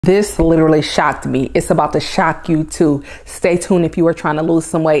This literally shocked me. It's about to shock you too. Stay tuned if you are trying to lose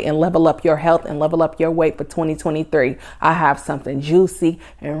some weight and level up your health and level up your weight for 2023. I have something juicy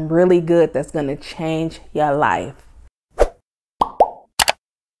and really good that's going to change your life.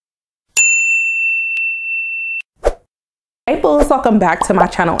 Hey booze, welcome back to my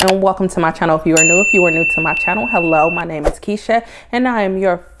channel and welcome to my channel if you are new. If you are new to my channel, hello, my name is Keisha and I am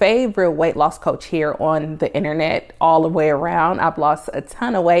your favorite weight loss coach here on the internet all the way around. I've lost a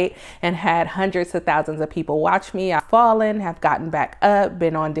ton of weight and had hundreds of thousands of people watch me. I've fallen, have gotten back up,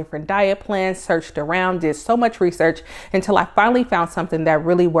 been on different diet plans, searched around, did so much research until I finally found something that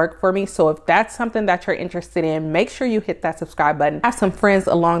really worked for me. So if that's something that you're interested in, make sure you hit that subscribe button. I have some friends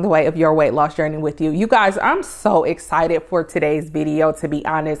along the way of your weight loss journey with you. You guys, I'm so excited for today's video. To be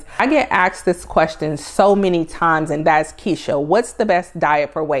honest, I get asked this question so many times, and that's, Keisha, what's the best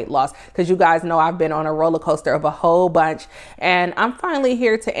diet for weight loss? Because you guys know I've been on a roller coaster of a whole bunch, and I'm finally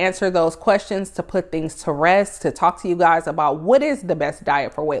here to answer those questions, to put things to rest, to talk to you guys about what is the best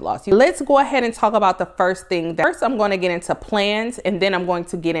diet for weight loss. Let's go ahead and talk about the first thing. First, I'm going to get into plans, and then I'm going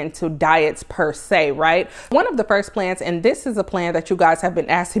to get into diets per se, right? One of the first plans, and this is a plan that you guys have been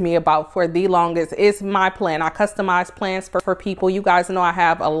asking me about for the longest, is my plan. I customize plans for people. You guys know I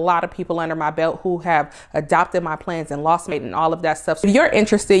have a lot of people under my belt who have adopted my plans and lost weight and all of that stuff. So if you're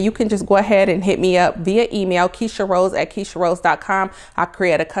interested, you can just go ahead and hit me up via email, kisharose@kisharose.com. I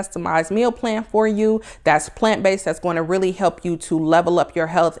create a customized meal plan for you that's plant-based, that's going to really help you to level up your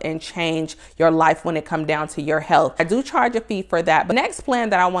health and change your life when it comes down to your health. I do charge a fee for that. But next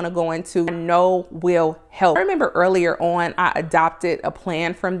plan that I want to go into, I know will help. I remember earlier on, I adopted a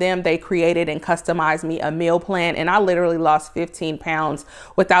plan from them. They created and customized me a meal plan, and I literally lost 15 pounds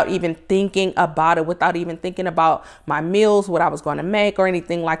without even thinking about it, without even thinking about my meals, what I was going to make or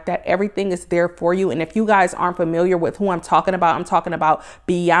anything like that. Everything is there for you. And if you guys aren't familiar with who I'm talking about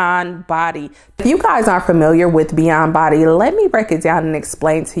Beyond Body. If you guys aren't familiar with Beyond Body, let me break it down and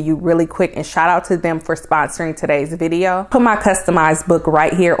explain to you really quick, and shout out to them for sponsoring today's video. Put my customized book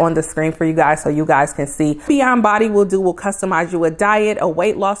right here on the screen for you guys so you guys can see. Beyond Body will customize you a diet, a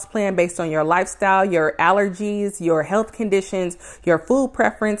weight loss plan based on your lifestyle, your allergies, your health conditions, your food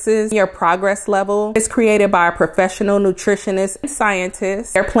preferences, your progress level. It's created by a professional nutritionist and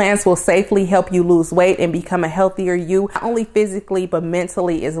scientist. Their plans will safely help you lose weight and become a healthier you, not only physically, but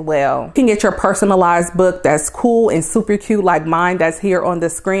mentally as well. You can get your personalized book that's cool and super cute like mine that's here on the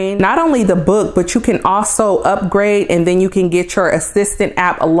screen. Not only the book, but you can also upgrade, and then you can get your assistant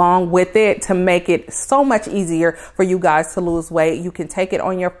app along with it to make it so much easier for you guys to lose weight. You can take it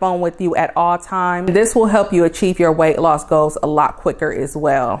on your phone with you at all times. This will help you achieve your weight loss goals a lot quicker as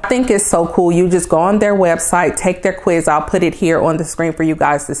well. I think it's so cool. You just go on their website, take their quiz. I'll put it here on the screen for you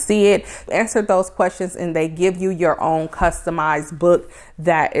guys to see it. Answer those questions and they give you your own customized book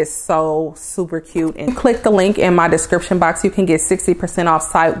that is so super cute. And click the link in my description box. You can get 60% off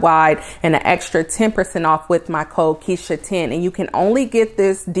site-wide and an extra 10% off with my code KISHA10. And you can only get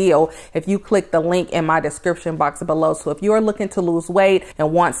this deal if you click the link in my description box below. So if you're looking to lose weight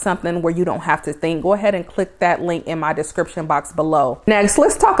and want something where you don't have to think, go ahead and click that link in my description box below. Next,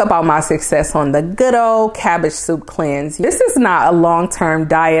 let's talk about my success on the good old cabbage soup cleanse. This is not a long-term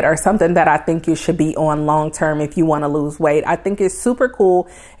diet or something that I think you should be on long-term if you want to lose weight. I think it's super cool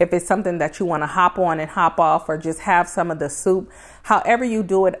if it's something that you want to hop on and hop off, or just have some of the soup. However you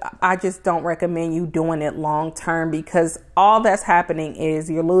do it, I just don't recommend you doing it long term, because all that's happening is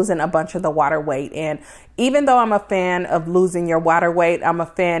you're losing a bunch of the water weight. And even though I'm a fan of losing your water weight, I'm a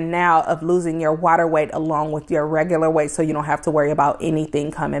fan now of losing your water weight along with your regular weight, so you don't have to worry about anything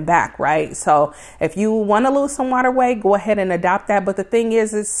coming back, right? So if you want to lose some water weight, go ahead and adopt that. But the thing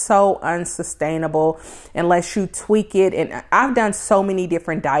is, it's so unsustainable unless you tweak it. And I've done so many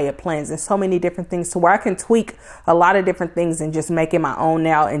different diet plans and so many different things to where I can tweak a lot of different things and just make it my own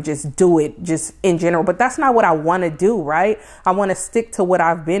now and just do it just in general. But that's not what I want to do, right? I want to stick to what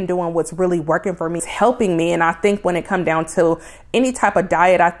I've been doing, what's really working for me. It's helping me. And I think when it comes down to any type of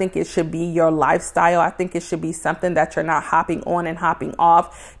diet, I think it should be your lifestyle. I think it should be something that you're not hopping on and hopping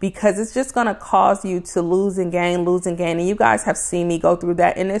off, because it's just going to cause you to lose and gain. And you guys have seen me go through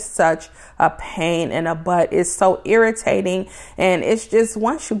that, and it's such a pain in the butt. It's so irritating. And it's just,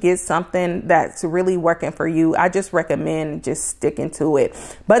 once you get something that's really working for you, I just recommend just sticking to it.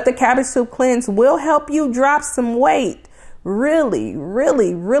 But the cabbage soup cleanse will help you drop some weight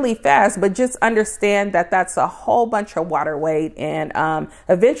really fast. But just understand that that's a whole bunch of water weight, and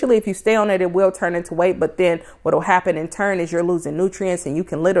eventually if you stay on it, it will turn into weight. But then what will happen in turn is you're losing nutrients, and you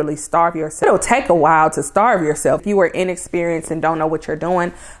can literally starve yourself. It'll take a while to starve yourself. If you are inexperienced and don't know what you're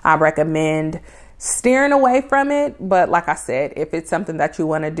doing, I recommend steering away from it. But like I said, if it's something that you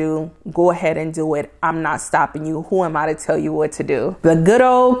want to do, go ahead and do it. I'm not stopping you. Who am I to tell you what to do? The good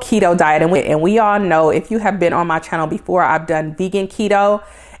old keto diet. And we all know, if you have been on my channel before, I've done vegan keto.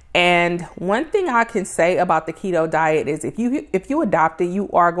 And one thing I can say about the keto diet is if you adopt it, you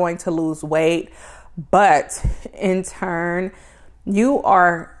are going to lose weight. But in turn, you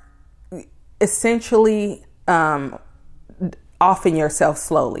are essentially offing yourself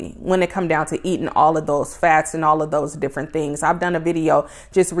slowly when it comes down to eating all of those fats and all of those different things. I've done a video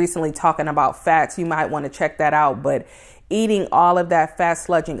just recently talking about fats. You might want to check that out. But eating all of that fat,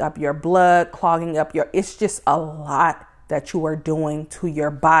 sludging up your blood, clogging up it's just a lot that you are doing to your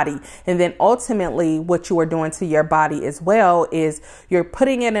body. And then ultimately what you are doing to your body as well is you're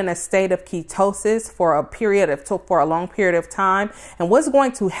putting it in a state of ketosis for a long period of time. And what's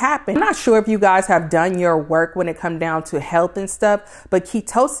going to happen, I'm not sure if you guys have done your work when it comes down to health and stuff, but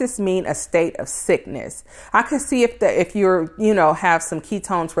ketosis mean a state of sickness. I could see if you're, have some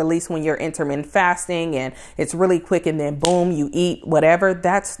ketones released when you're intermittent fasting and it's really quick and then boom, you eat whatever,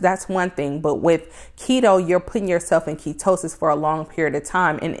 that's one thing. But with keto, you're putting yourself in ketosis for a long period of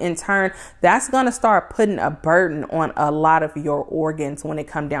time. And in turn, that's going to start putting a burden on a lot of your organs when it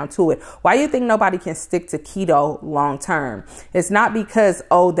comes down to it. Why do you think nobody can stick to keto long term? It's not because,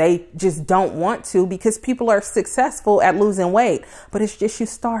 they just don't want to, because people are successful at losing weight, but it's just you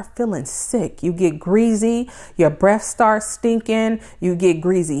start feeling sick. You get greasy, your breath starts stinking, you get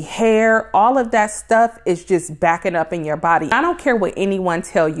greasy hair. All of that stuff is just backing up in your body. I don't care what anyone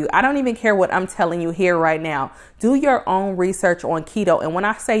tell you. I don't even care what I'm telling you here right now. Do your own research on keto. And when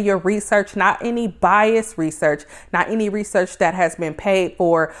I say your research, not any biased research, not any research that has been paid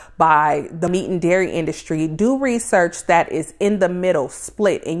for by the meat and dairy industry. Do research that is in the middle,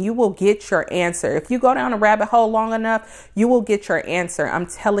 split, and you will get your answer. If you go down a rabbit hole long enough, you will get your answer. I'm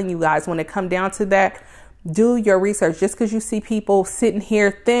telling you guys, when it comes down to that, do your research. Just because you see people sitting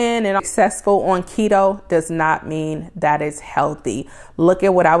here thin and successful on keto does not mean that it's healthy. Look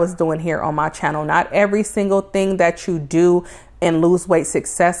at what I was doing here on my channel. Not every single thing that you do and lose weight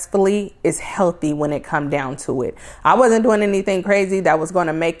successfully is healthy when it come down to it. I wasn't doing anything crazy that was going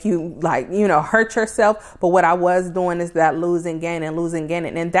to make you hurt yourself. But what I was doing is that losing,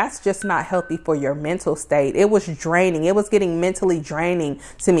 gaining. And that's just not healthy for your mental state. It was draining. It was getting mentally draining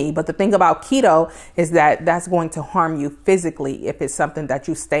to me. But the thing about keto is that that's going to harm you physically if it's something that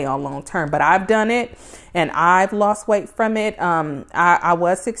you stay on long term. But I've done it and I've lost weight from it. I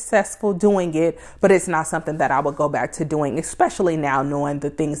was successful doing it, but it's not something that I would go back to doing, especially now knowing the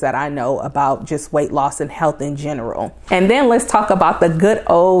things that I know about just weight loss and health in general. And then let's talk about the good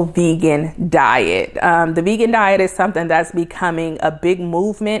old vegan diet. The vegan diet is something that's becoming a big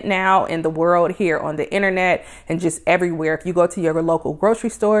movement now in the world, here on the internet and just everywhere. If you go to your local grocery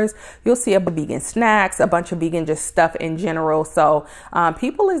stores, you'll see a vegan snacks, a bunch of vegan just stuff in general. So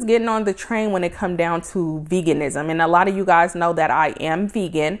people is getting on the train when it comes down to veganism. And a lot of you guys know that I am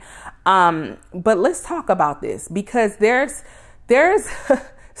vegan. But let's talk about this, because there's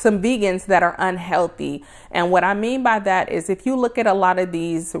some vegans that are unhealthy. And what I mean by that is, if you look at a lot of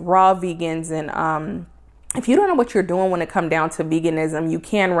these raw vegans, and if you don't know what you're doing when it comes down to veganism, you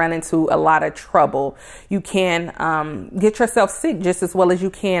can run into a lot of trouble. You can get yourself sick just as well as you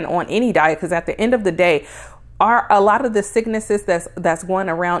can on any diet, because at the end of the day, a lot of the sicknesses that's going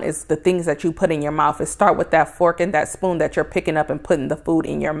around is the things that you put in your mouth. It start with that fork and that spoon that you're picking up and putting the food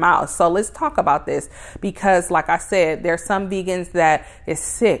in your mouth. So let's talk about this, because like I said, there's some vegans that is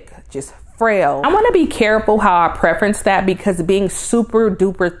sick, just frail. I want to be careful how I preference that, because being super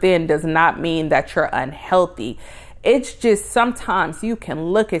duper thin does not mean that you're unhealthy. It's just sometimes you can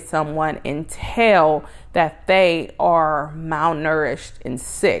look at someone and tell that they are malnourished and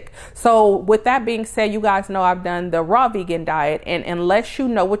sick. So with that being said, you guys know I've done the raw vegan diet, and unless you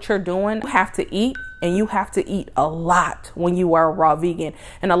know what you're doing, you have to eat. And you have to eat a lot when you are a raw vegan.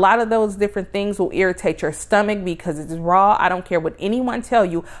 And a lot of those different things will irritate your stomach because it's raw. I don't care what anyone tell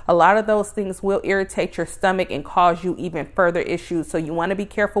you. A lot of those things will irritate your stomach and cause you even further issues. So you want to be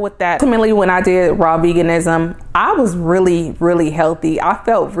careful with that. Ultimately, when I did raw veganism, I was really, really healthy. I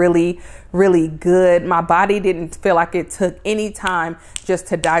felt really good. My body didn't feel like it took any time just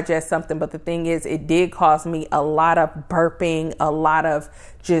to digest something. But the thing is, it did cause me a lot of burping, a lot of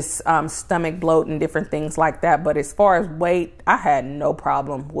just stomach bloat and different things like that. But as far as weight, I had no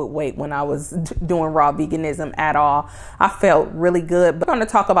problem with weight when I was doing raw veganism at all. I felt really good. But I'm going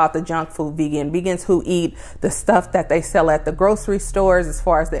to talk about the junk food vegans who eat the stuff that they sell at the grocery stores, as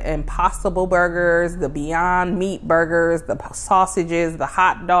far as the Impossible burgers, the Beyond Meat burgers, the sausages, the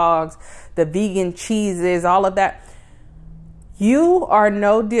hot dogs, the vegan cheeses, all of that. You are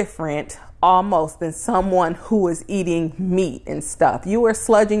no different almost than someone who is eating meat and stuff. You are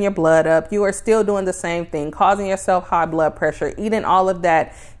sludging your blood up. You are still doing the same thing, causing yourself high blood pressure, eating all of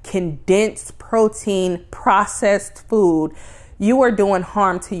that condensed protein, processed food. You are doing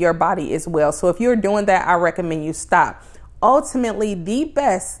harm to your body as well. So if you're doing that, I recommend you stop. Ultimately, the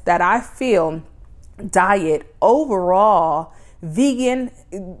best that I feel diet overall, vegan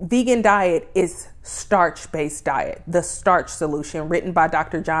diet is starch-based diet, the starch solution, written by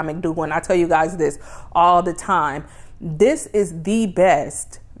Dr. John McDougall. And I tell you guys this all the time. This is the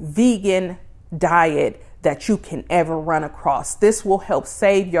best vegan diet that you can ever run across. This will help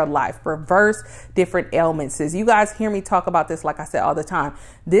save your life, reverse different ailments. As you guys hear me talk about this, like I said all the time,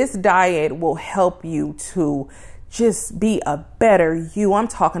 this diet will help you to just be a better you. I'm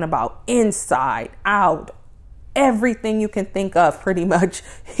talking about inside out. Everything you can think of, pretty much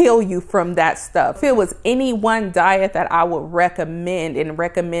heal you from that stuff. If it was any one diet that I would recommend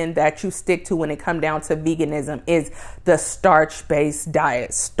that you stick to when it comes down to veganism, is the starch-based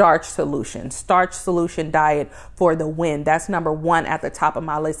diet, starch solution diet for the win. That's number one at the top of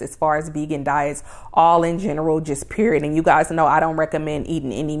my list as far as vegan diets, all in general, just period. And you guys know I don't recommend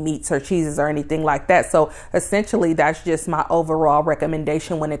eating any meats or cheeses or anything like that. So essentially, that's just my overall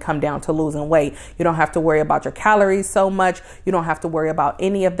recommendation when it comes down to losing weight. You don't have to worry about your calories so much. You don't have to worry about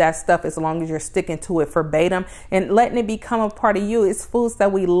any of that stuff as long as you're sticking to it verbatim and letting it become a part of you. It's foods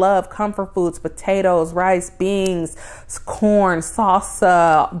that we love, comfort foods, potatoes, rice, beans, corn,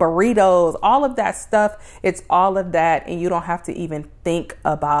 salsa, burritos, all of that stuff. It's all of that, and you don't have to even think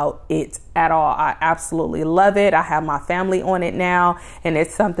about it at all. I absolutely love it. I have my family on it now, and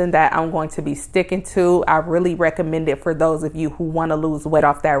it's something that I'm going to be sticking to. I really recommend it for those of you who want to lose weight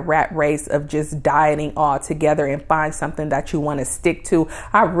off that rat race of just dieting all together and find something that you want to stick to.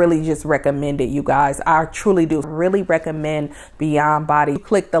 I really just recommend it, you guys. I truly do really recommend Beyond Body.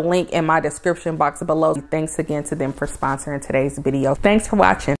 Click the link in my description box below. Thanks again to them for sponsoring today's video. Thanks for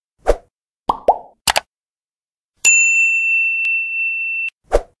watching.